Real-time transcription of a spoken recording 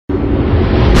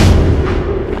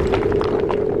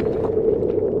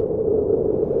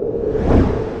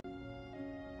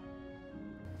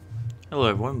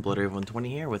Bloody120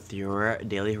 here with your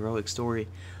daily heroic story,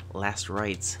 Last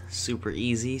Rites. Super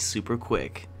easy, super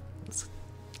quick. Let's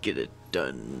get it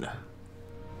done.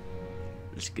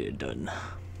 Let's get it done.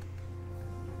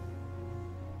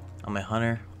 I'm a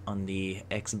hunter on the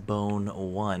X-Bone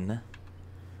 1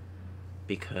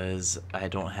 because I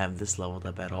don't have this leveled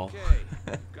up at all.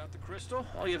 Okay, got the crystal.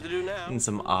 All you have to do now. And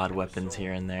some odd weapons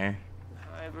here and there.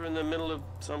 We're in the middle of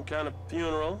some kind of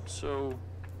funeral, so...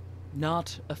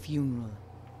 Not a funeral.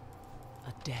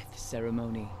 A death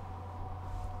ceremony.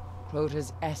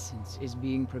 Crota's essence is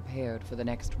being prepared for the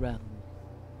next realm.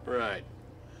 Right.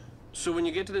 So when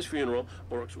you get to this funeral,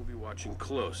 orcs will be watching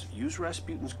close. Use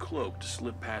Rasputin's cloak to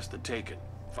slip past the Taken.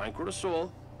 Find Crota's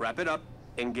soul, wrap it up,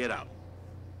 and get out.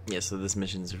 Yeah, so this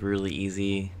mission's really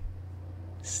easy.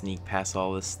 Sneak past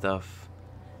all this stuff.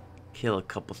 Kill a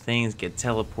couple things, get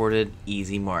teleported,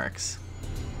 easy marks.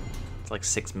 It's like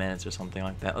 6 minutes or something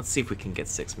like that. Let's see if we can get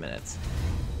 6 minutes.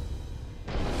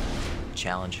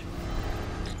 Challenge.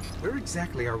 Where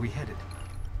exactly are we headed?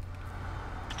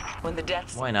 When the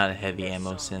deaths Why not a heavy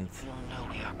ammo synth? you'll know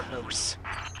we are close.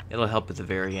 It'll help at the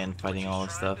very end fighting all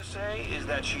this Trying to stuff. say is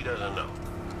that she doesn't know.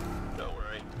 Don't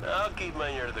worry. I'll keep my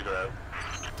ear to the ground.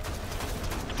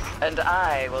 And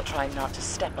I will try not to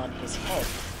step on his head.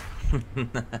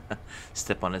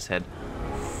 Step on his head.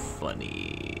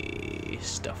 Funny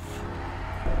stuff.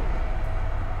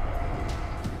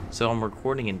 So I'm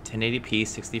recording in 1080p,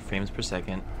 60 frames per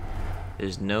second.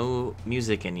 There's no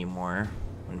music anymore,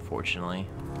 unfortunately.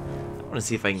 I want to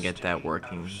see if I can get that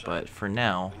working, but for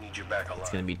now, We need you back alive. it's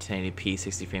going to be 1080p,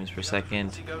 60 frames per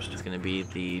second. It's going to be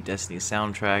the Destiny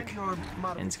soundtrack,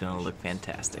 and it's going to look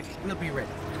fantastic. We'll be ready.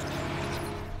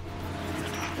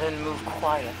 Then move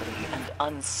quietly and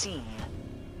unseen,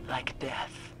 like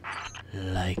death.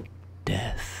 Like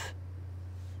death.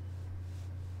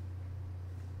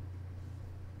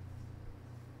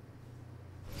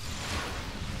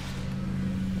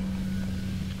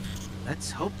 Let's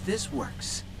hope this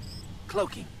works.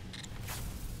 Cloaking.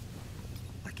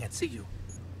 I can't see you.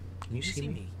 Can you see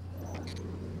me?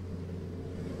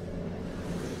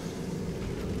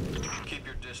 Keep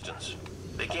your distance.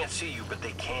 They can't see you, but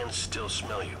they can still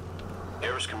smell you.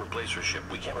 Eris can replace her ship.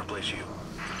 We can't replace you.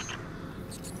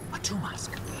 A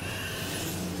Tumask.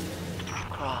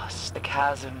 Cross the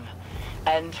chasm,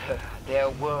 enter their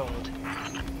world.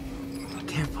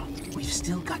 Careful. We've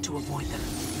still got to avoid them.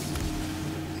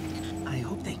 I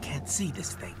hope they can't see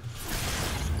this thing.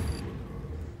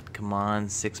 Come on,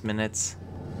 6 minutes.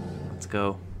 Let's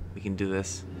go. We can do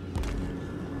this.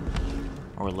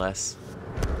 Or less.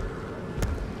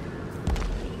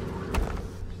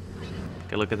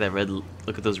 Okay, look at that red.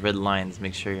 Look at those red lines.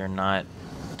 Make sure you're not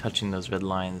touching those red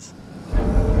lines. I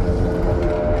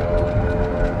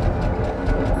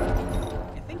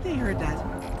think they heard that.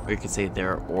 Or you could say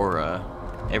their aura.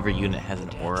 Every unit has an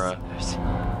aura.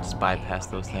 Just bypass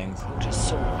those things. Crota's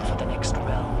soul for the next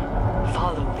realm.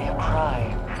 Follow their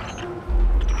cry.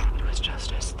 It was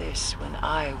just as this when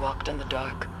I walked in the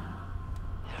dark.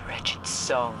 The wretched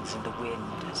songs in the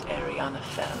wind as Ariana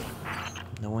fell.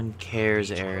 No one cares,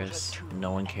 Eris.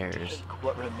 No one cares. Take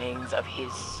what remains of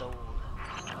his soul.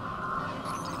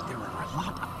 There are a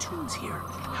lot of tombs here.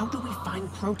 How do we find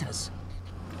Crota's?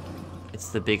 It's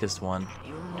the biggest one.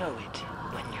 You'll know it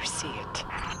when you see it.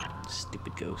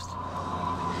 Stupid ghost.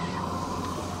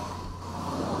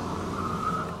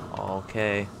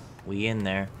 Okay, we in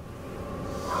there.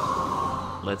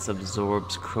 Let's absorb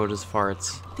Crota's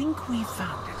farts. Think we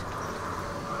found it.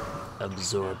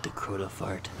 Absorb the Crota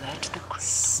fart. Let the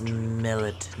Smell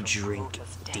it, drink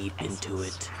deep into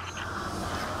it.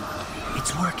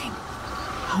 It's working.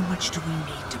 How much do we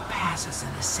need to pass as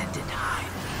an ascendant hive?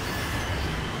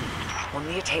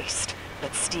 Only a taste,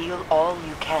 but steal all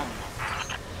you can.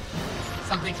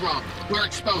 Something's wrong. We're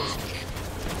exposed.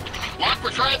 Lock for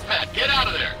transmat. Get out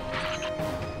of there.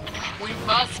 We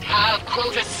must have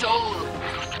Crota's soul.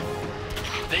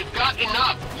 They've got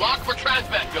enough. Lock for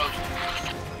transmat, Ghost.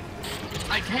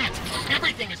 I can't.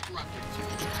 Everything is corrupted.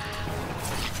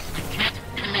 I can't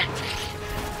connect.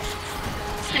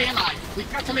 Stay alive.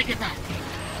 We've got to make it back.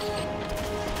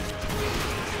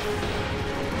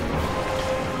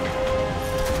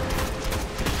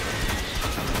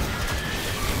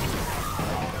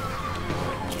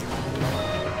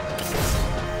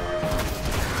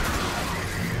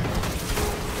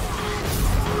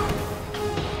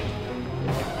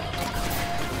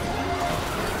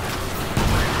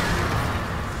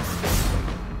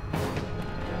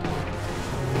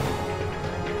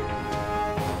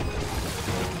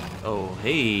 Oh,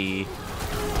 hey.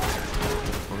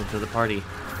 Welcome to the party.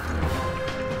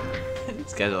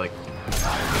 These guys are like...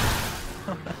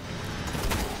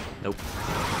 Nope.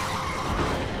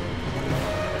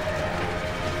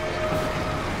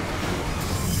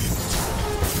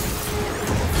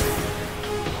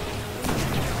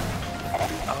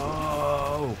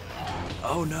 Oh!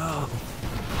 Oh no!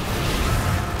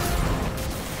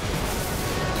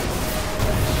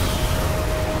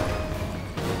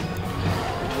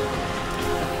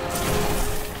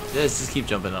 Just keep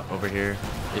jumping up over here.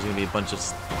 There's gonna be a bunch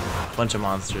of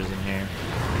monsters in here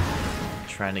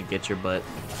trying to get your butt.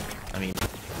 I mean,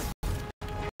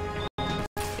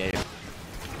 yeah.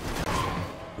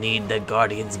 Need the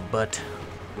Guardian's butt.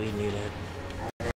 We need it.